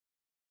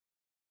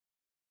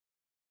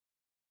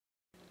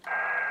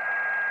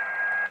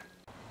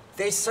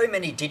There's so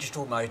many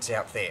digital modes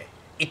out there,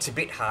 it's a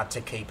bit hard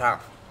to keep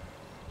up.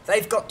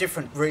 They've got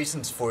different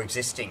reasons for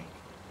existing.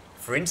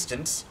 For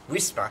instance,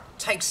 Whisper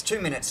takes 2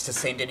 minutes to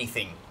send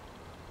anything.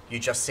 You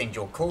just send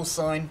your call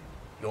sign,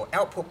 your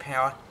output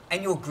power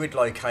and your grid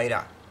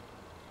locator.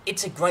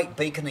 It's a great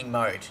beaconing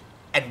mode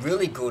and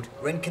really good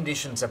when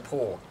conditions are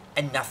poor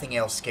and nothing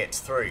else gets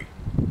through.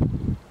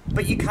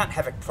 But you can't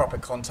have a proper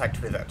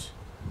contact with it.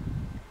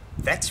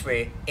 That's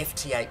where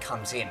FT8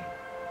 comes in.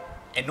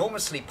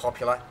 Enormously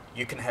popular,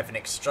 you can have an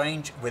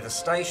exchange with a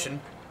station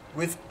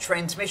with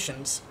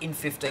transmissions in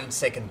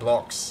 15-second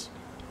blocks.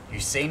 You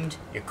send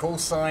your call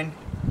sign,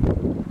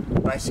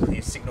 basically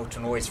a signal to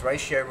noise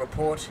ratio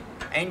report,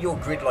 and your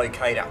grid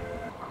locator.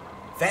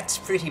 That's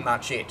pretty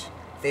much it.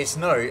 There's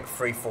no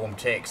freeform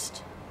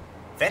text.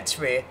 That's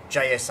where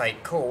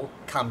JS8 call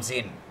comes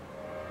in.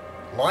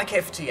 Like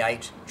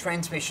FT8,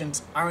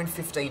 transmissions are in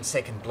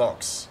 15-second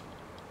blocks.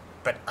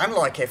 But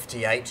unlike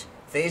FT8,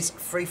 there's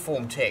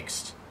freeform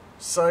text,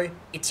 so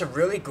it's a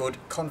really good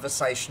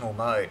conversational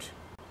mode.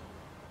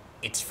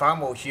 It's far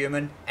more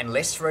human and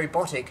less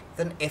robotic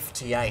than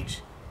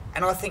FT8,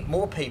 and I think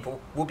more people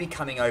will be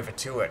coming over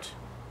to it.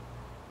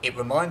 It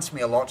reminds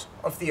me a lot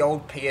of the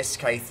old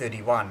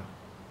PSK31,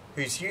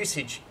 whose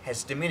usage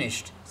has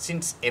diminished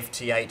since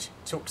FT8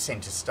 took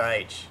centre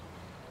stage.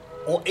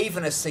 Or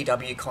even a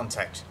CW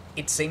contact,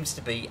 it seems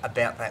to be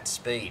about that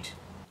speed.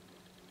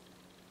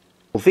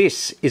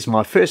 This is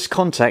my first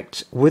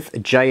contact with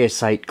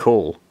JS8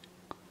 call.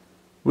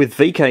 With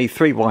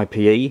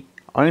VK3YE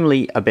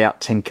only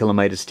about 10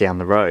 kilometres down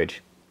the road.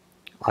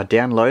 I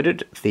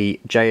downloaded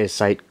the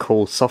JS8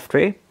 call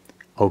software.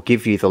 I'll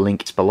give you the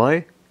links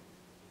below.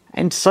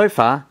 And so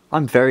far,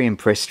 I'm very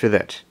impressed with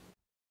it.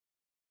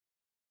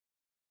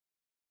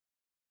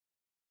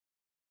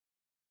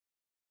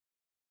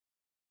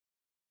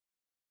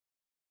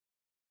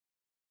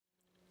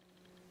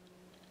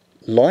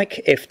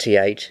 Like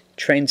FT8,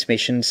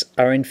 transmissions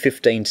are in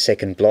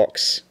 15-second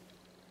blocks.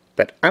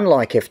 But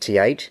unlike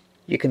FT8,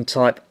 you can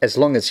type as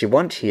long as you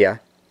want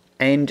here,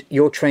 and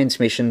your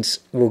transmissions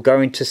will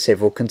go into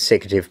several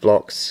consecutive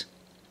blocks.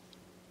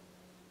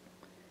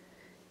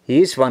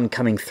 Here's one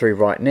coming through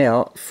right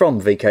now from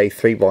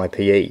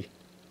VK3YE.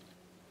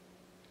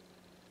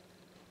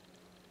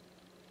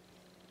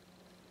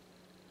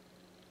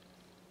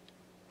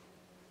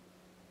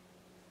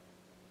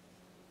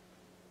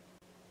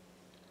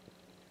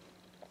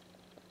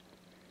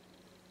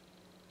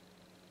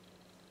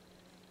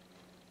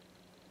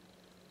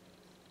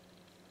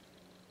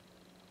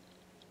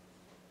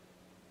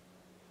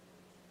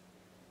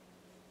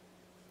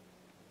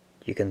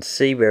 You can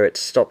see where it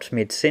stopped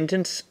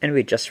mid-sentence and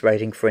we're just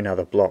waiting for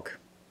another block.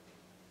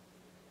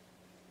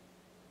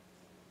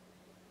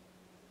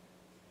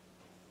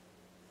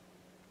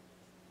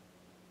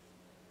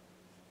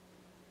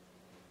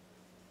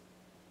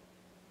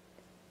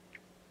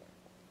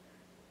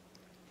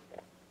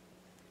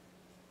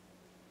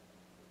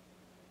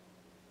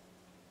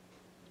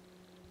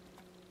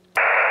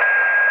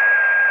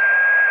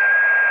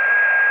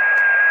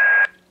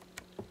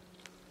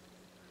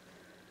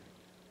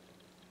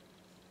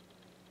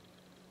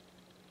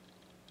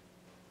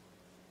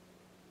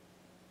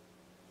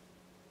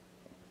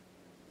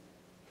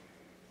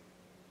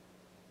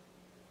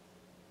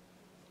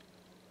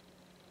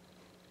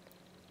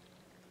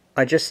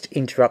 I just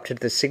interrupted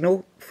the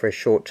signal for a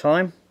short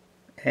time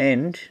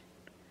and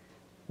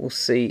we'll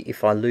see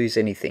if I lose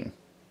anything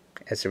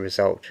as a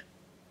result.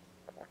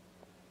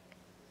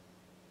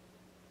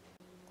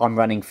 I'm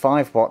running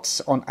 5 watts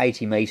on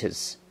 80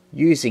 meters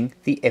using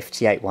the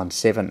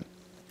FT817.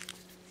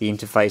 The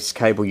interface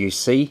cable you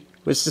see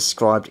was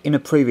described in a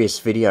previous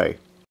video.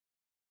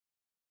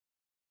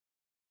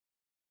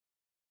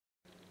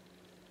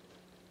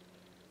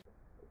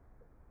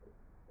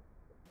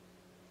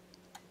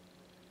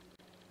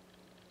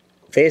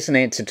 There's an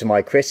answer to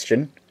my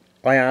question.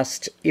 I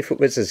asked if it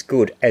was as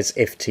good as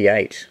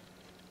FT8,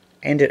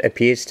 and it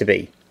appears to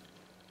be.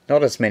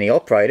 Not as many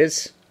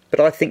operators, but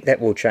I think that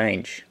will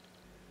change.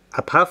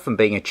 Apart from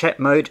being a chat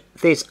mode,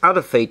 there's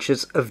other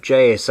features of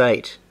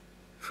JS8.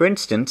 For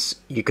instance,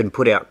 you can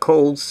put out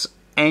calls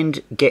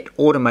and get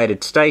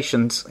automated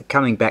stations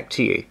coming back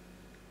to you.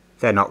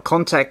 They're not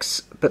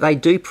contacts, but they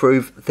do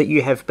prove that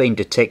you have been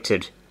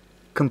detected,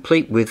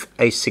 complete with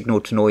a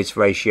signal-to-noise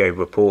ratio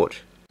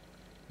report.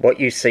 What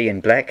you see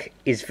in black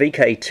is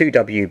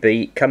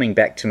VK2WB coming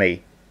back to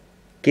me,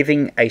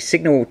 giving a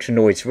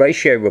signal-to-noise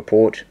ratio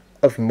report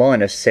of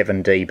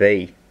 -7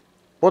 dB.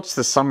 What's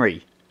the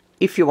summary?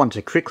 If you want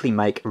to quickly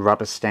make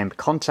rubber stamp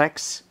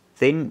contacts,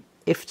 then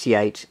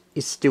FT8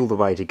 is still the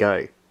way to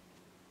go.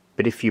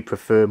 But if you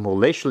prefer more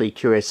leisurely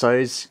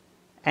QSOs,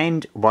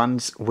 and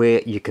ones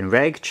where you can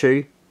rag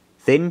chew,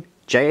 then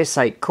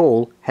JS8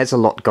 call has a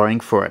lot going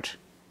for it.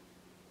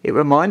 It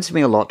reminds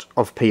me a lot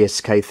of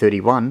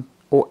PSK31,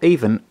 or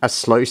even a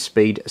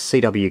slow-speed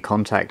CW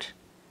contact.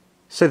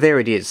 So there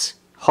it is.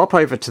 Hop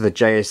over to the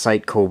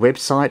JS8 call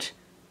website,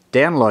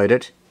 download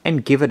it,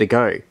 and give it a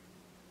go.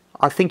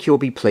 I think you'll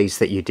be pleased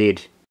that you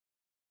did.